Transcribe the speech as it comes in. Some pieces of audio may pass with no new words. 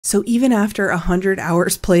So even after 100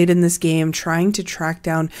 hours played in this game, trying to track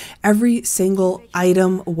down every single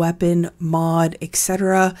item, weapon, mod,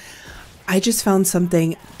 etc., I just found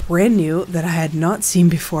something brand new that I had not seen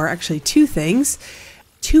before. Actually, two things.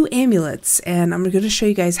 2 amulets, and I'm going to show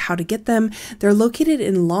you guys how to get them. They're located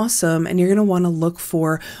in Losomn, and you're going to want to look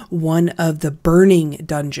for one of the burning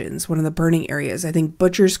dungeons, one of the burning areas. I think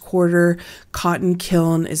Butcher's Quarter, Cotton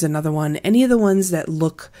Kiln is another one. Any of the ones that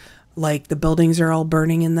look like the buildings are all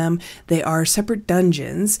burning in them, they are separate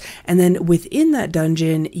dungeons. And then within that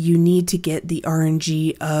dungeon, you need to get the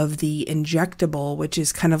RNG of the injectable, which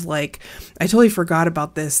is kind of like, I totally forgot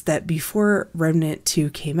about this, that before Remnant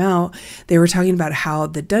 2 came out, they were talking about how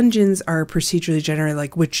the dungeons are procedurally generated,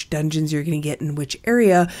 like which dungeons you're going to get in which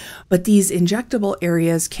area, but these injectable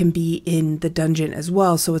areas can be in the dungeon as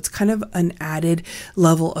well. So it's kind of an added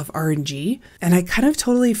level of RNG. And I kind of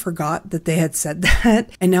totally forgot that they had said that.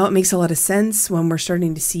 And now it makes a lot of sense when we're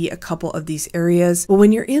starting to see a couple of these areas. But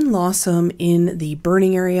when you're in Losomn in the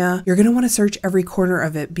burning area, you're going to want to search every corner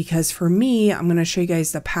of it, because for me, I'm going to show you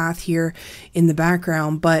guys the path here in the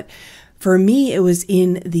background, but for me, it was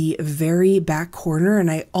in the very back corner,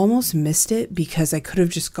 and I almost missed it because I could have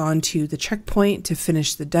just gone to the checkpoint to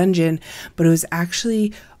finish the dungeon, but it was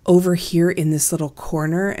actually over here in this little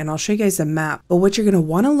corner, and I'll show you guys a map. But what you're going to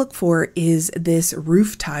want to look for is this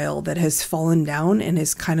roof tile that has fallen down and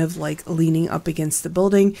is kind of like leaning up against the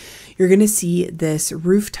building. You're going to see this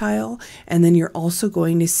roof tile, and then you're also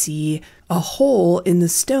going to see a hole in the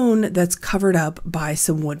stone that's covered up by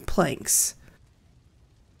some wood planks.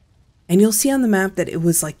 And you'll see on the map that it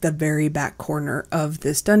was like the very back corner of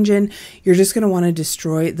this dungeon. You're just going to want to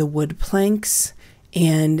destroy the wood planks,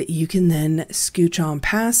 and you can then scooch on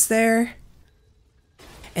past there.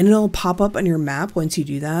 And it'll pop up on your map once you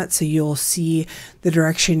do that, so you'll see the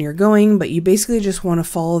direction you're going, but you basically just want to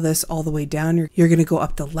follow this all the way down. You're going to go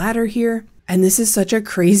up the ladder here. And this is such a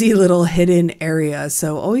crazy little hidden area,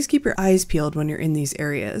 so always keep your eyes peeled when you're in these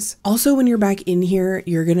areas. Also, when you're back in here,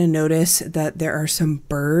 you're going to notice that there are some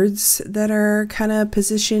birds that are kind of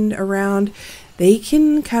positioned around. They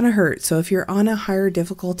can kind of hurt, so if you're on a higher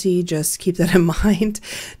difficulty, just keep that in mind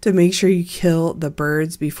to make sure you kill the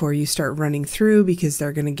birds before you start running through, because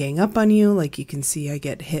they're going to gang up on you. Like you can see, I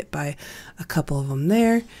get hit by a couple of them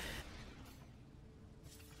there.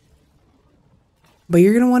 But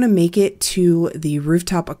you're going to want to make it to the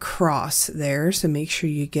rooftop across there, so make sure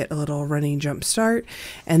you get a little running jump start,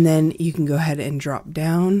 and then you can go ahead and drop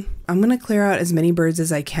down. I'm going to clear out as many birds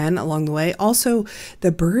as I can along the way. Also, the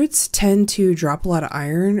birds tend to drop a lot of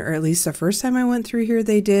iron, or at least the first time I went through here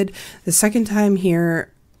they did. The second time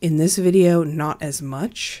here in this video, not as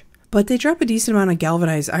much. But they drop a decent amount of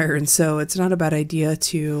galvanized iron, so it's not a bad idea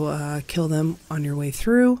to kill them on your way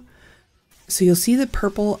through. So you'll see the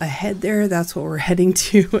purple ahead there. That's what we're heading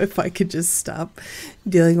to. If I could just stop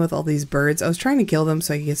dealing with all these birds. I was trying to kill them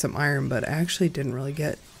so I could get some iron, but I actually didn't really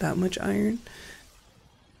get that much iron.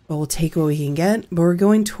 But we'll take what we can get. But we're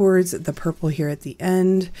going towards the purple here at the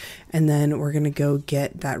end, and then we're going to go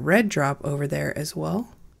get that red drop over there as well.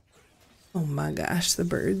 Oh my gosh, the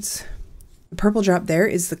birds. The purple drop there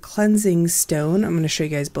is the cleansing stone. I'm going to show you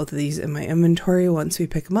guys both of these in my inventory once we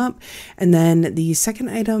pick them up. And then the second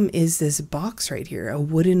item is this box right here, a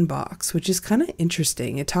wooden box, which is kind of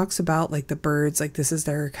interesting. It talks about like the birds, like this is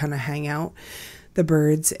their kind of hangout, the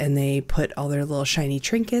birds, and they put all their little shiny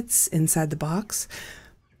trinkets inside the box.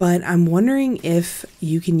 But I'm wondering if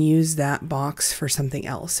you can use that box for something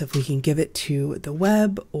else, if we can give it to the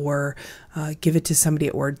web or give it to somebody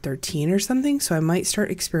at Ward 13 or something. So I might start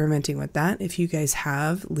experimenting with that. If you guys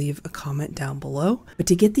have, leave a comment down below. But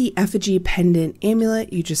to get the Effigy Pendant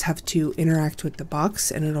amulet, you just have to interact with the box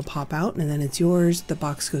and it'll pop out, and then it's yours. The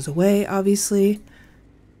box goes away, obviously.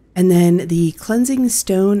 And then the Cleansing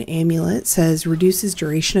Stone amulet says reduces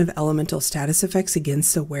duration of elemental status effects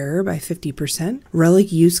against the wearer by 50%.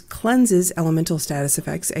 Relic use cleanses elemental status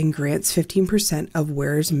effects and grants 15% of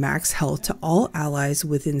wearer's max health to all allies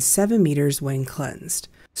within 7 meters when cleansed.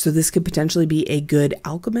 So this could potentially be a good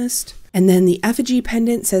alchemist. And then the Effigy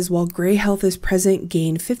Pendant says while gray health is present,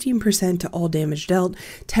 gain 15% to all damage dealt,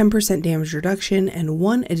 10% damage reduction, and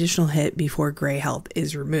 1 additional hit before gray health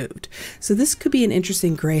is removed. So this could be an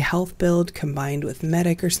interesting gray health build combined with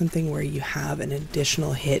medic or something where you have an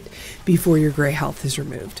additional hit before your gray health is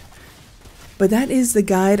removed. But that is the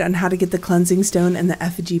guide on how to get the Cleansing Stone and the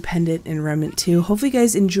Effigy Pendant in Remnant 2. Hopefully you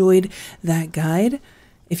guys enjoyed that guide.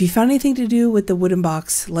 If you found anything to do with the wooden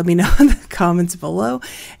box, let me know in the comments below,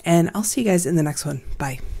 and I'll see you guys in the next one.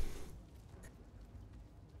 Bye.